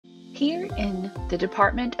Here in the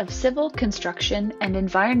Department of Civil Construction and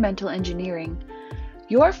Environmental Engineering,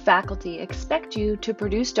 your faculty expect you to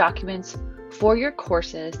produce documents for your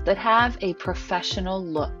courses that have a professional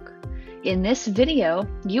look. In this video,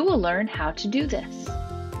 you will learn how to do this.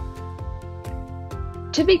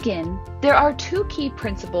 To begin, there are two key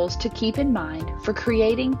principles to keep in mind for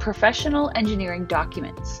creating professional engineering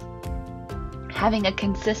documents: having a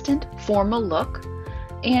consistent, formal look,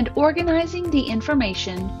 and organizing the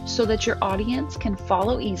information so that your audience can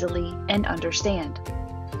follow easily and understand.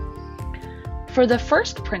 For the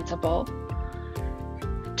first principle,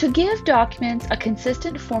 to give documents a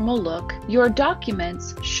consistent, formal look, your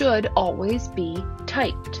documents should always be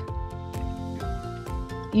typed.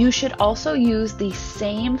 You should also use the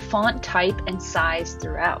same font type and size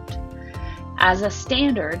throughout. As a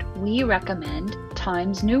standard, we recommend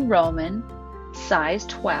Times New Roman, size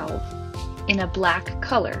 12, in a black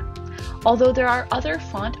color, although there are other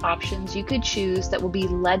font options you could choose that will be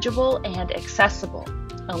legible and accessible.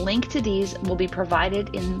 A link to these will be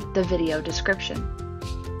provided in the video description.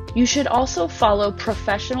 You should also follow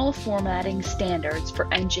professional formatting standards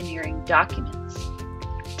for engineering documents.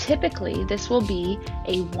 Typically, this will be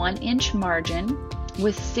a 1-inch margin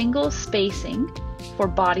with single spacing for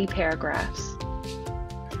body paragraphs.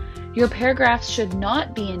 Your paragraphs should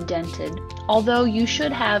not be indented, although you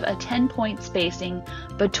should have a 10-point spacing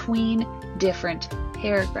between different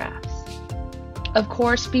paragraphs. Of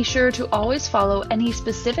course, be sure to always follow any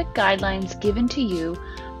specific guidelines given to you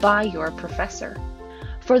by your professor.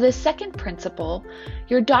 For the second principle,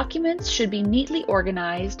 your documents should be neatly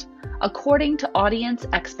organized according to audience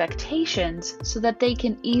expectations so that they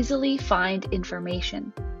can easily find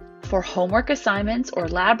information. For homework assignments or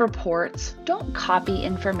lab reports, don't copy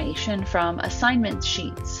information from assignment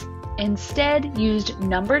sheets. Instead, use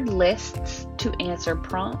numbered lists to answer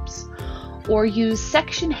prompts, or use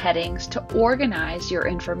section headings to organize your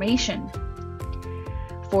information.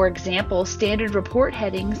 For example, standard report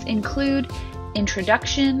headings include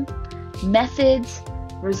Introduction, Methods,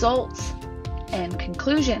 Results, and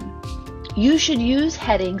Conclusion. You should use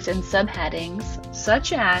headings and subheadings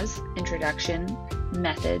such as Introduction,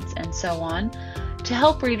 Methods, and so on to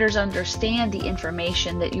help readers understand the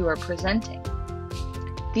information that you are presenting.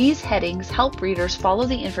 These headings help readers follow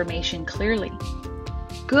the information clearly.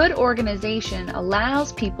 Good organization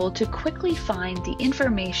allows people to quickly find the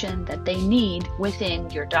information that they need within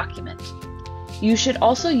your document. You should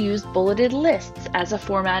also use bulleted lists as a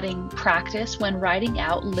formatting practice when writing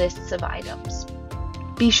out lists of items.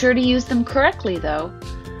 Be sure to use them correctly, though.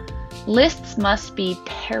 Lists must be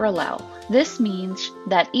parallel. This means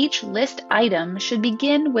that each list item should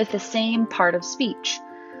begin with the same part of speech,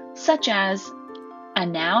 such as a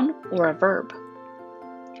noun or a verb.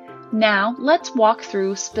 Now, let's walk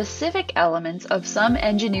through specific elements of some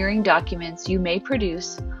engineering documents you may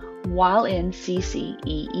produce while in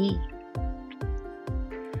CCEE.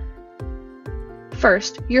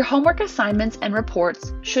 First, your homework assignments and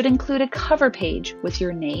reports should include a cover page with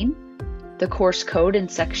your name, the course code and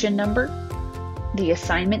section number, the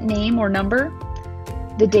assignment name or number,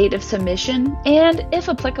 the date of submission, and, if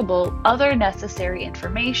applicable, other necessary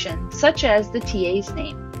information such as the TA's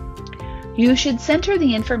name. You should center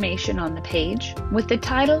the information on the page with the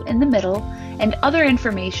title in the middle and other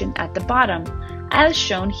information at the bottom, as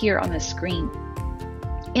shown here on the screen.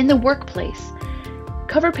 In the workplace,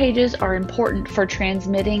 cover pages are important for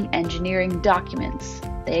transmitting engineering documents.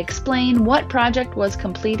 They explain what project was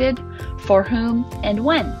completed, for whom, and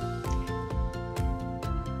when.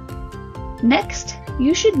 Next,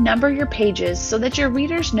 you should number your pages so that your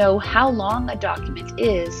readers know how long a document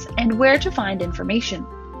is and where to find information.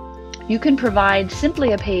 You can provide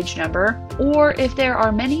simply a page number, or if there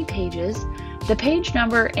are many pages, the page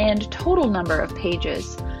number and total number of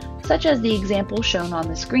pages, such as the example shown on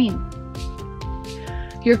the screen.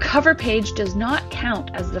 Your cover page does not count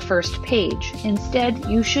as the first page. Instead,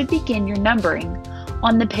 you should begin your numbering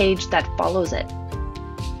on the page that follows it.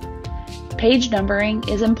 Page numbering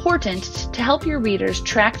is important to help your readers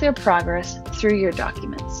track their progress through your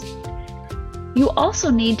documents. You also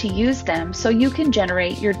need to use them so you can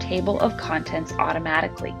generate your table of contents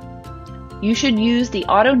automatically. You should use the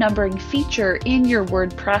auto numbering feature in your word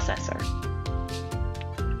processor.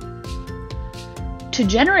 To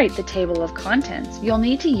generate the table of contents, you'll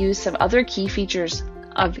need to use some other key features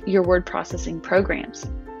of your word processing programs.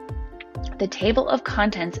 The table of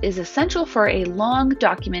contents is essential for a long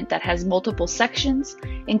document that has multiple sections,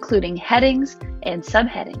 including headings and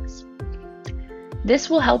subheadings. This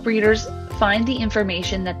will help readers find the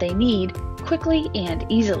information that they need quickly and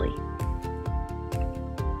easily.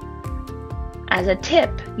 As a tip,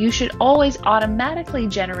 you should always automatically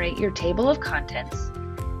generate your table of contents,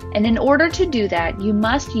 and in order to do that, you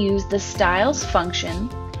must use the styles function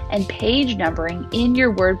and page numbering in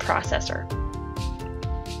your word processor.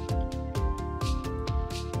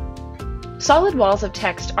 Solid walls of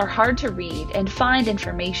text are hard to read and find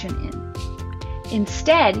information in.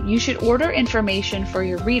 Instead, you should order information for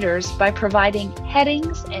your readers by providing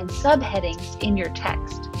headings and subheadings in your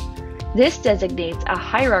text. This designates a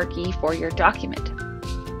hierarchy for your document.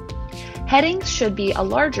 Headings should be a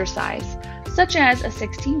larger size, such as a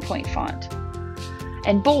 16-point font,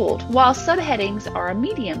 and bold, while subheadings are a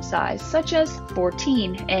medium size, such as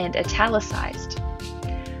 14 and italicized.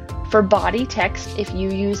 For body text, if you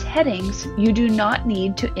use headings, you do not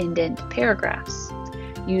need to indent paragraphs.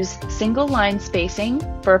 Use single line spacing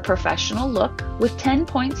for a professional look with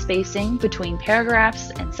 10-point spacing between paragraphs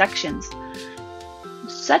and sections,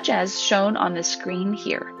 such as shown on the screen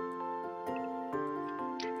here.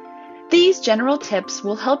 These general tips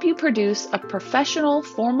will help you produce a professional,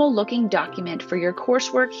 formal-looking document for your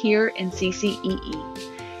coursework here in CCEE.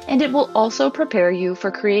 And it will also prepare you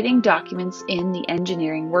for creating documents in the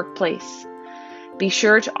engineering workplace. Be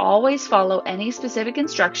sure to always follow any specific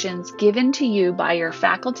instructions given to you by your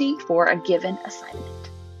faculty for a given assignment.